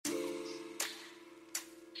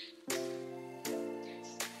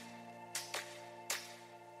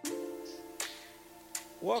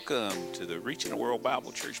Welcome to the Reaching the World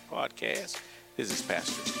Bible Church podcast. This is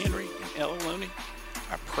Pastors Henry and Ella Looney.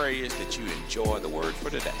 Our prayer is that you enjoy the word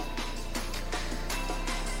for today.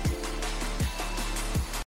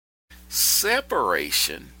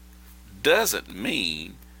 Separation doesn't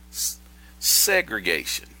mean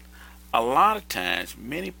segregation. A lot of times,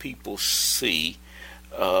 many people see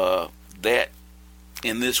that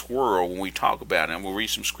in this world, when we talk about it, and we'll read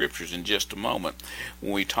some scriptures in just a moment,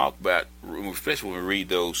 when we talk about, especially when we read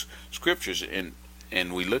those scriptures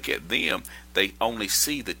and we look at them, they only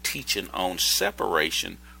see the teaching on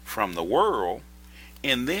separation from the world,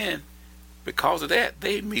 and then because of that,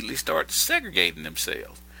 they immediately start segregating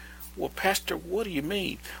themselves. Well, Pastor, what do you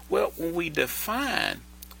mean? Well, when we define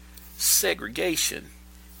segregation,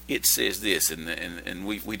 it says this, and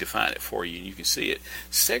we define it for you, and you can see it.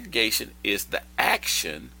 Segregation is the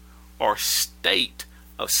action or state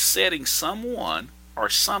of setting someone or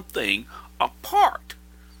something apart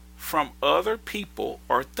from other people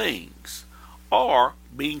or things, or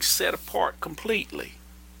being set apart completely.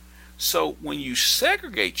 So when you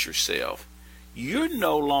segregate yourself, you're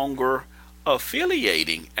no longer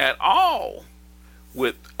affiliating at all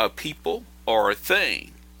with a people or a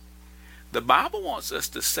thing. The Bible wants us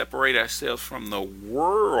to separate ourselves from the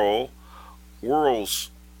world's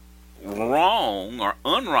wrong or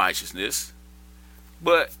unrighteousness,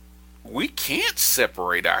 but we can't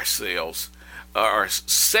separate ourselves or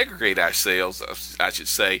segregate ourselves, I should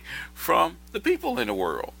say, from the people in the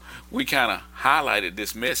world. We kind of highlighted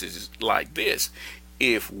this message like this.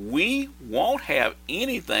 If we won't have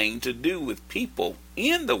anything to do with people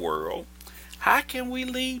in the world, how can we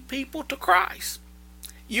lead people to Christ?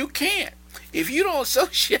 You can't. If you don't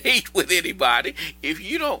associate with anybody, if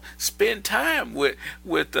you don't spend time with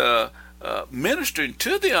ministering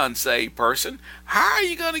to the unsaved person, how are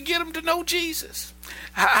you going to get them to know Jesus?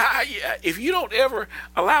 If you don't ever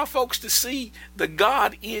allow folks to see the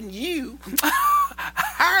God in you,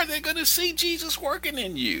 how are they going to see Jesus working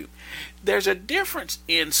in you? There's a difference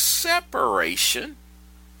in separation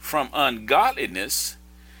from ungodliness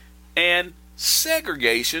and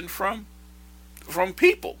segregation from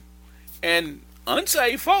people. And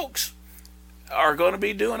unsaved folks are going to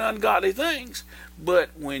be doing ungodly things.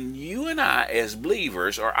 But when you and I as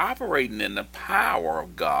believers are operating in the power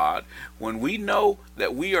of God, when we know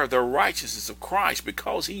that we are the righteousness of Christ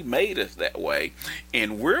because he made us that way,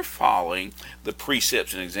 and we're following the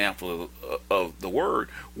precepts and example of the word,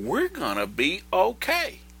 we're going to be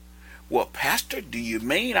okay. Well, Pastor, do you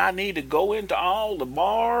mean I need to go into all the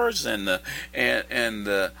bars and the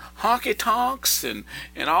honky tonks and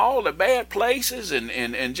all the bad places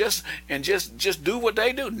and just do what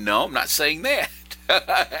they do? No, I'm not saying that.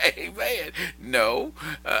 Amen. No,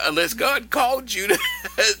 unless God called you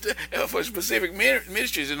for specific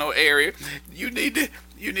ministries in those area, you need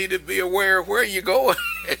to be aware of where you're going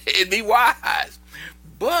and be wise.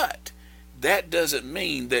 But that doesn't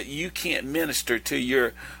mean that you can't minister to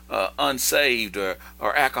your unsaved or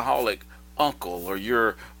alcoholic uncle or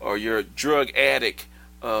your drug addict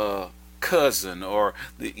cousin. Or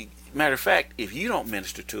matter of fact, if you don't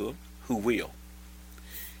minister to them, who will?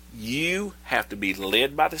 You have to be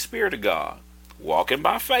led by the Spirit of God, walking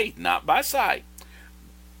by faith, not by sight,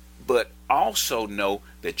 but also know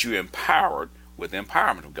that you're empowered with the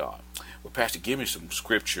empowerment of God. Well, Pastor, give me some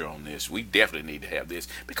scripture on this. We definitely need to have this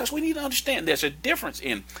because we need to understand there's a difference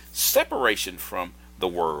in separation from the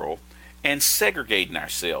world and segregating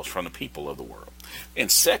ourselves from the people of the world. In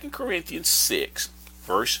 2 Corinthians 6,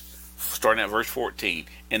 starting at verse 14,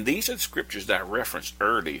 and these are the scriptures that I referenced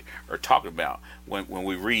earlier or talked about when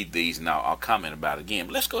we read these, and I'll comment about it again.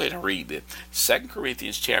 But let's go ahead and read this. 2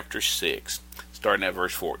 Corinthians chapter 6, starting at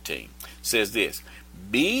verse 14, says this: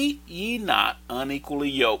 Be ye not unequally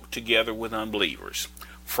yoked together with unbelievers.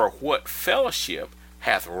 For what fellowship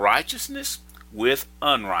hath righteousness with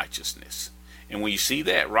unrighteousness? And when you see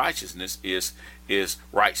that, righteousness is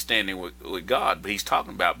right standing with God, but he's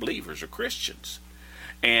talking about believers or Christians.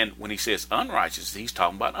 And when he says unrighteousness, he's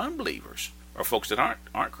talking about unbelievers or folks that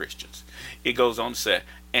aren't Christians. It goes on to say,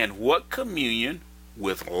 and what communion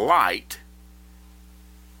with light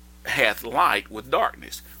hath light with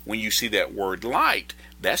darkness? When you see that word light,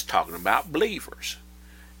 that's talking about believers.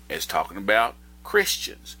 It's talking about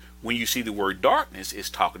Christians. When you see the word darkness,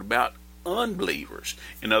 it's talking about unbelievers.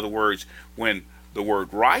 In other words, when the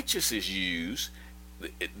word righteous is used,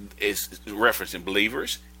 it's referencing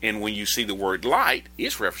believers. And when you see the word light,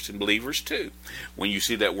 it's referencing believers too. When you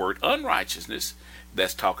see that word unrighteousness,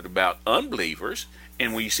 that's talking about unbelievers.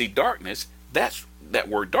 And when you see darkness, that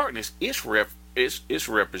word darkness is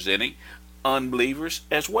representing unbelievers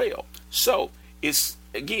as well. So it's,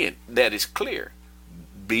 again, that is clear.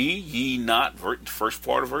 Be ye not, first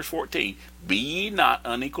part of verse 14, be ye not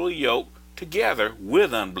unequally yoked together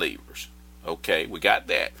with unbelievers. Okay, we got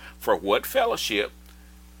that. For what fellowship,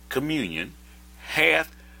 communion,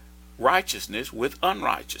 hath righteousness with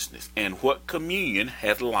unrighteousness? And what communion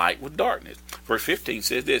hath light with darkness? Verse 15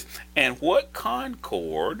 says this, and what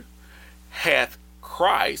concord hath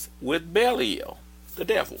Christ with Belial, the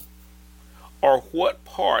devil? Or what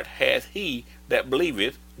part hath he that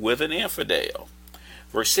believeth with an infidel?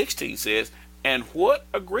 Verse 16 says, and what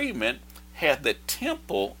agreement hath the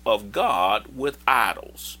temple of God with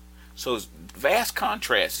idols? So it's vast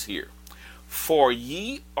contrasts here. For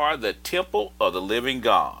ye are the temple of the living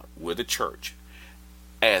God, with the church.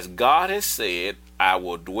 As God has said, I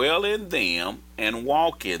will dwell in them and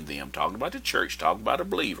walk in them. Talking about the church, talking about a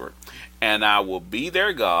believer. And I will be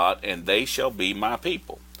their God, and they shall be my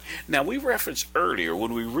people. Now, we referenced earlier,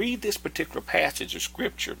 when we read this particular passage of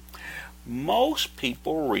Scripture, most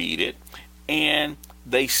people read it and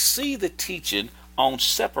they see the teaching on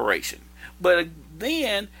separation. But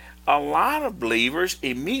then a lot of believers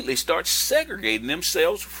immediately start segregating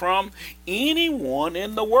themselves from anyone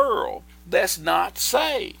in the world that's not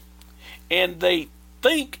saved. And they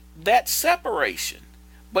think that's separation.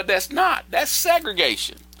 But that's not. That's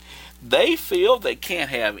segregation. They feel they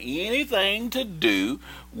can't have anything to do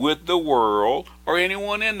with the world or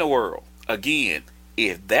anyone in the world. Again,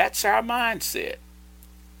 if that's our mindset,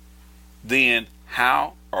 then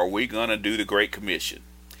how are we going to do the Great Commission?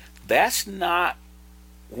 That's not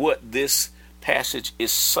what this passage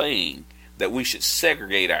is saying, that we should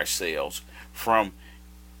segregate ourselves from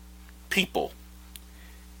people.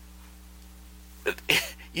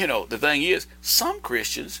 You know, the thing is, some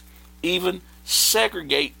Christians even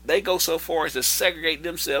segregate, they go so far as to segregate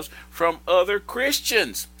themselves from other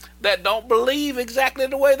Christians that don't believe exactly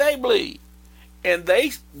the way they believe. And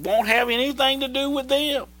they won't have anything to do with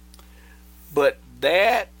them. But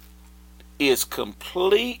that is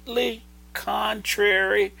completely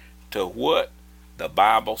contrary to what the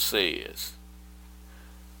Bible says.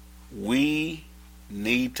 We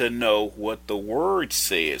need to know what the Word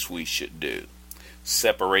says we should do.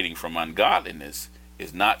 Separating from ungodliness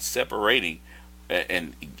is not separating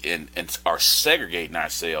and are segregating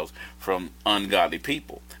ourselves from ungodly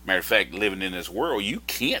people. Matter of fact, living in this world, you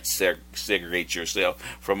can't segregate yourself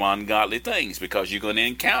from ungodly things because you're going to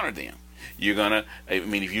encounter them. You're going to,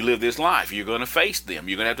 if you live this life, you're going to face them.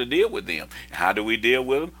 You're going to have to deal with them. How do we deal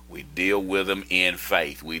with them? We deal with them in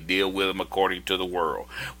faith. We deal with them according to the world.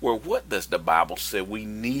 Well, what does the Bible say we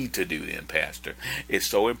need to do then, Pastor? It's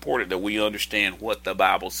so important that we understand what the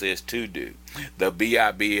Bible says to do. The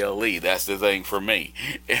Bible, that's the thing for me.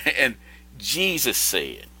 And Jesus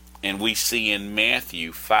said, and we see in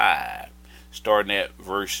Matthew 5, starting at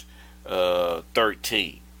verse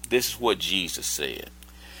 13, this is what Jesus said.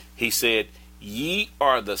 He said, ye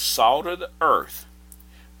are the salt of the earth,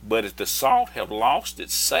 but if the salt have lost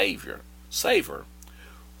its savor,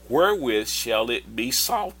 wherewith shall it be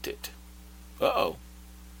salted?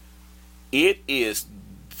 It is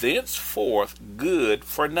thenceforth good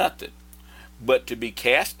for nothing, but to be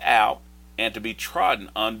cast out and to be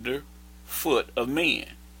trodden under foot of men.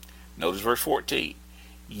 Notice verse 14.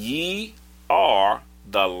 Ye are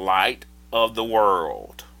the light of the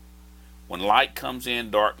world. When light comes in,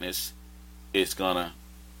 darkness is going to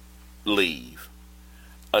leave.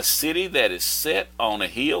 A city that is set on a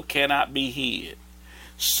hill cannot be hid.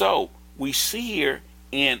 So we see here,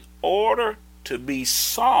 in order to be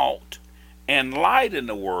salt and light in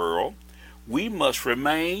the world, we must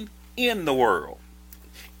remain in the world.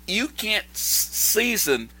 You can't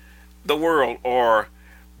season the world or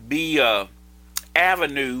be an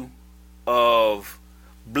avenue of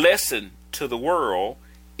blessing to the world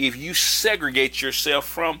if you segregate yourself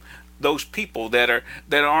from those people that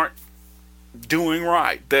aren't doing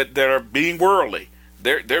right, that are being worldly.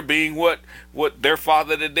 They're being what their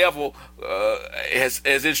father the devil has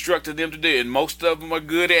instructed them to do, and most of them are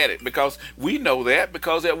good at it, because we know that,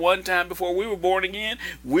 because at one time before we were born again,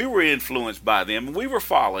 we were influenced by them and we were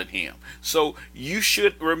following him. So you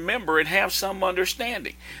should remember and have some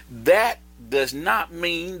understanding. That does not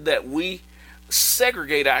mean that we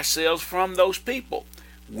segregate ourselves from those people.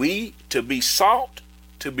 We, to be salt,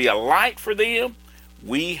 to be a light for them,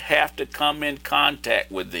 we have to come in contact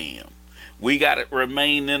with them. We got to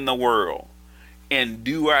remain in the world and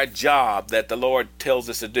do our job that the Lord tells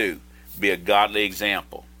us to do. Be a godly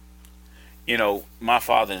example. You know, my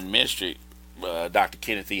father in ministry, Dr.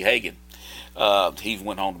 Kenneth E. Hagin, he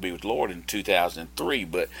went home to be with the Lord in 2003,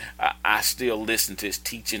 but I still listen to his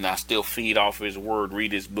teaching. I still feed off his word,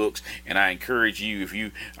 read his books, and I encourage you, if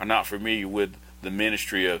you are not familiar with the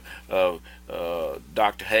ministry of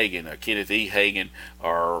Dr. Hagin or Kenneth E. Hagin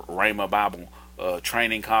or Rhema Bible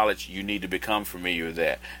Training College, you need to become familiar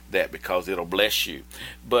with that because it'll bless you.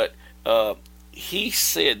 But he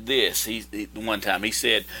said this. One time he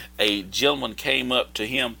said a gentleman came up to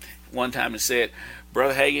him one time and said,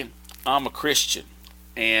 "Brother Hagin, I'm a Christian,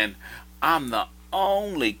 and I'm the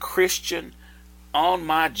only Christian on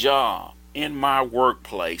my job, in my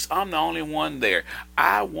workplace. I'm the only one there.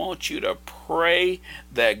 I want you to pray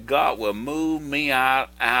that God will move me out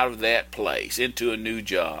of that place into a new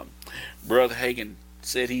job." Brother Hagin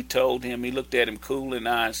said he told him, he looked at him cool in the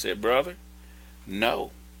eye and said, "Brother,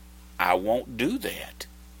 no, I won't do that.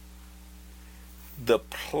 The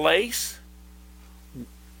place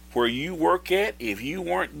where you work at, if you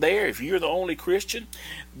weren't there, if you're the only Christian,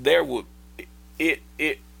 it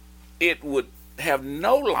would have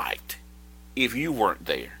no light if you weren't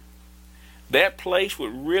there. That place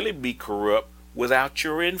would really be corrupt without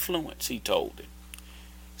your influence," he told him.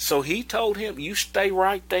 So he told him, "You stay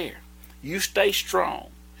right there. You stay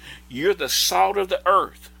strong. You're the salt of the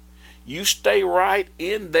earth. You stay right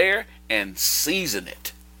in there and season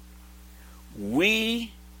it.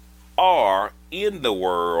 We are in the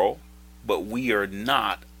world, but we are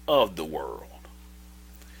not of the world.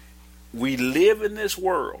 We live in this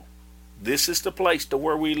world. This is the place to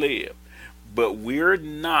where we live. But we're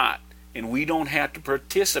not, and we don't have to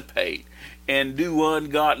participate and do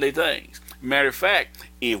ungodly things. Matter of fact,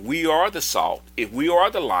 if we are the salt, if we are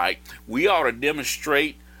the light, we ought to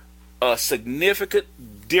demonstrate a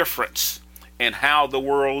significant difference in how the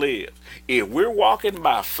world lives. If we're walking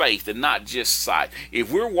by faith and not just sight,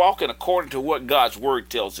 if we're walking according to what God's word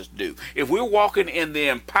tells us to do, if we're walking in the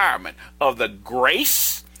empowerment of the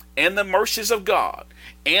grace and the mercies of God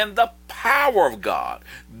and the power of God,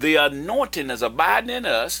 the anointing is abiding in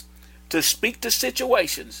us to speak to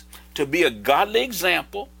situations, to be a godly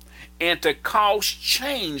example, and to cause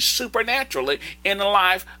change supernaturally in the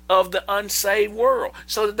life of the unsaved world,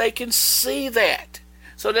 so that they can see that,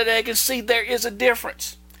 so that they can see there is a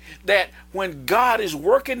difference. That when God is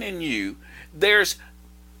working in you, there's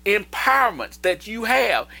empowerment that you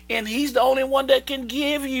have, and He's the only one that can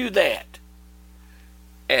give you that.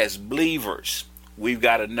 As believers, we've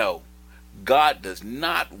got to know God does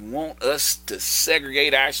not want us to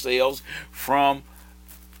segregate ourselves from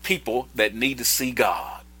people that need to see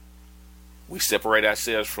God. We separate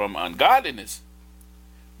ourselves from ungodliness,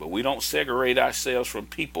 but we don't segregate ourselves from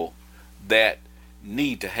people that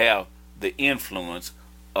need to have the influence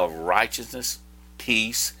of righteousness,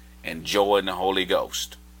 peace, and joy in the Holy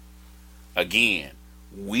Ghost. Again,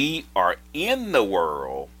 we are in the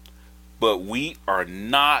world, but we are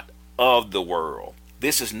not of the world.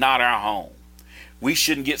 This is not our home. We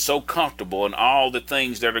shouldn't get so comfortable in all the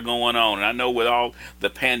things that are going on. And I know with all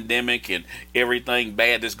the pandemic and everything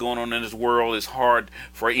bad that's going on in this world, it's hard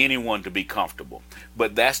for anyone to be comfortable.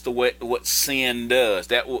 But that's the way what sin does.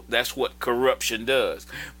 That's what corruption does.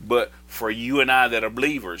 But for you and I that are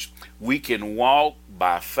believers, we can walk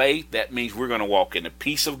by faith. That means we're going to walk in the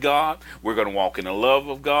peace of God. We're going to walk in the love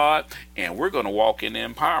of God. And we're going to walk in the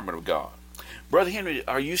empowerment of God. Brother Henry,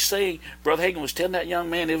 are you saying Brother Hagin was telling that young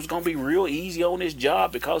man it was going to be real easy on his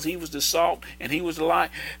job because he was the salt and he was the light?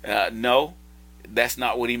 No, that's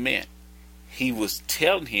not what he meant. He was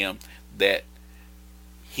telling him that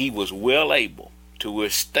he was well able to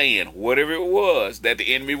withstand whatever it was that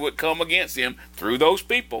the enemy would come against him through those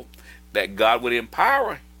people, that God would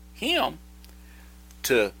empower him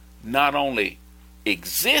to not only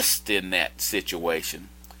exist in that situation,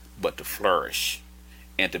 but to flourish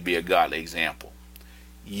and to be a godly example.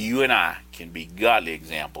 You and I can be godly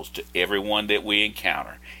examples to everyone that we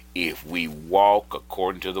encounter if we walk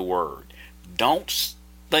according to the word. Don't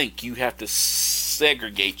think you have to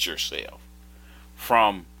segregate yourself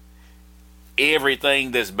from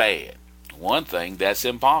everything that's bad. One thing, that's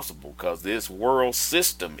impossible because this world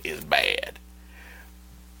system is bad.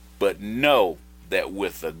 But know that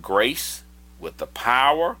with the grace, with the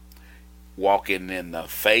power, walking in the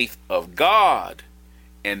faith of God,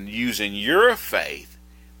 and using your faith,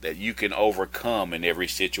 that you can overcome in every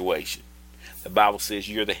situation. The Bible says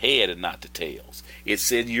you're the head and not the tails. It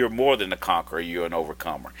says you're more than a conqueror, you're an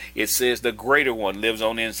overcomer. It says the greater one lives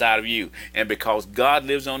on the inside of you. And because God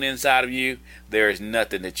lives on the inside of you, there is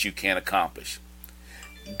nothing that you can't accomplish.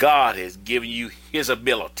 God has given you His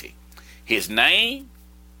ability, His name,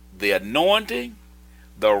 the anointing,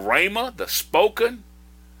 the rhema, the spoken,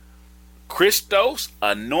 Christos,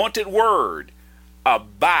 anointed word,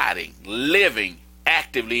 abiding, living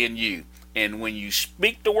actively in you. And when you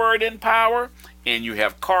speak the word in power and you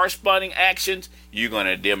have corresponding actions, you're going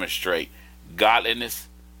to demonstrate godliness,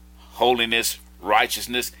 holiness,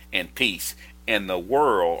 righteousness, and peace. And the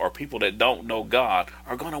world, or people that don't know God,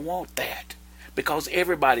 are going to want that, because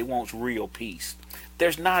everybody wants real peace.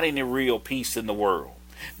 There's not any real peace in the world.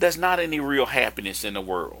 There's not any real happiness in the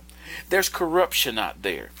world. There's corruption out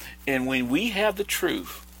there. And when we have the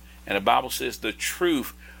truth, and the Bible says the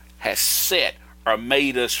truth has set or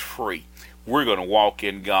made us free, we're going to walk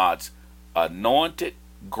in God's anointed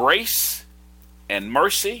grace and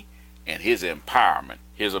mercy and his empowerment,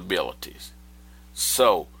 his abilities.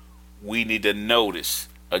 So we need to notice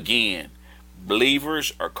again,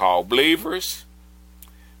 believers are called believers.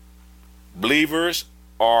 Believers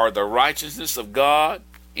are the righteousness of God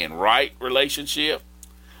in right relationship.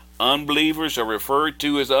 Unbelievers are referred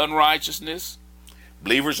to as unrighteousness.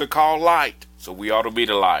 Believers are called light, so we ought to be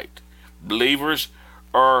the light. Believers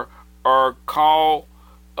are called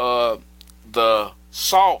the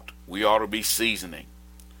salt, we ought to be seasoning.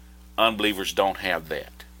 Unbelievers don't have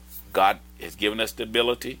that. God has given us the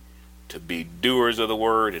ability to be doers of the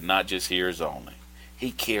word and not just hearers only.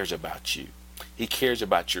 He cares about you. He cares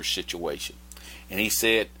about your situation. And he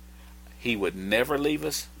said he would never leave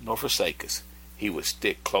us nor forsake us. He would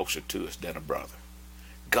stick closer to us than a brother.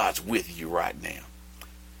 God's with you right now.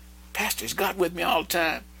 Pastor, is God with me all the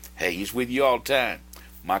time? Hey, he's with you all the time.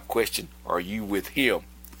 My question, are you with him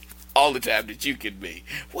all the time that you can be?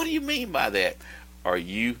 What do you mean by that? Are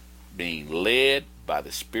you being led by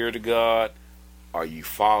the Spirit of God? Are you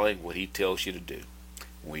following what he tells you to do?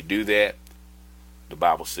 When we do that, the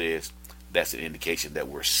Bible says that's an indication that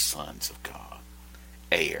we're sons of God,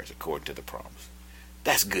 heirs according to the promise.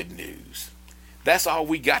 That's good news. That's all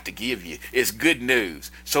we got to give you is good news.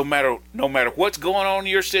 So no matter what's going on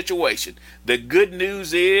in your situation, the good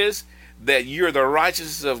news is that you're the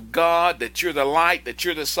righteousness of God, that you're the light, that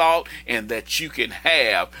you're the salt, and that you can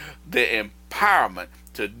have the empowerment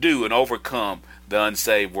to do and overcome the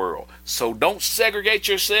unsaved world. So don't segregate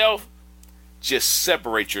yourself. Just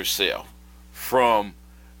separate yourself from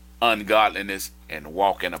ungodliness and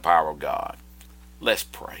walk in the power of God. Let's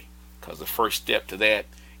pray, because the first step to that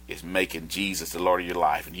is making Jesus the Lord of your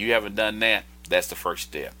life. And you haven't done that, that's the first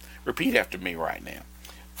step. Repeat after me right now.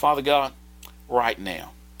 Father God, right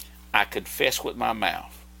now, I confess with my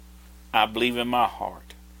mouth, I believe in my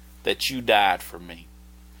heart that you died for me.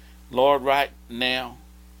 Lord, right now,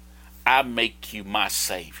 I make you my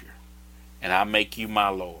Savior, and I make you my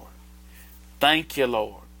Lord. Thank you,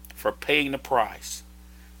 Lord, for paying the price.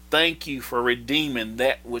 Thank you for redeeming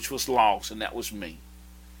that which was lost, and that was me.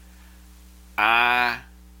 I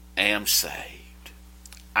am saved.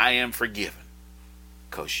 I am forgiven,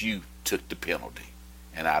 because you took the penalty,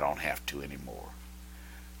 and I don't have to anymore.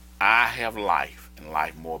 I have life, and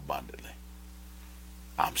life more abundantly.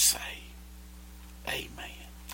 I'm saved. Amen.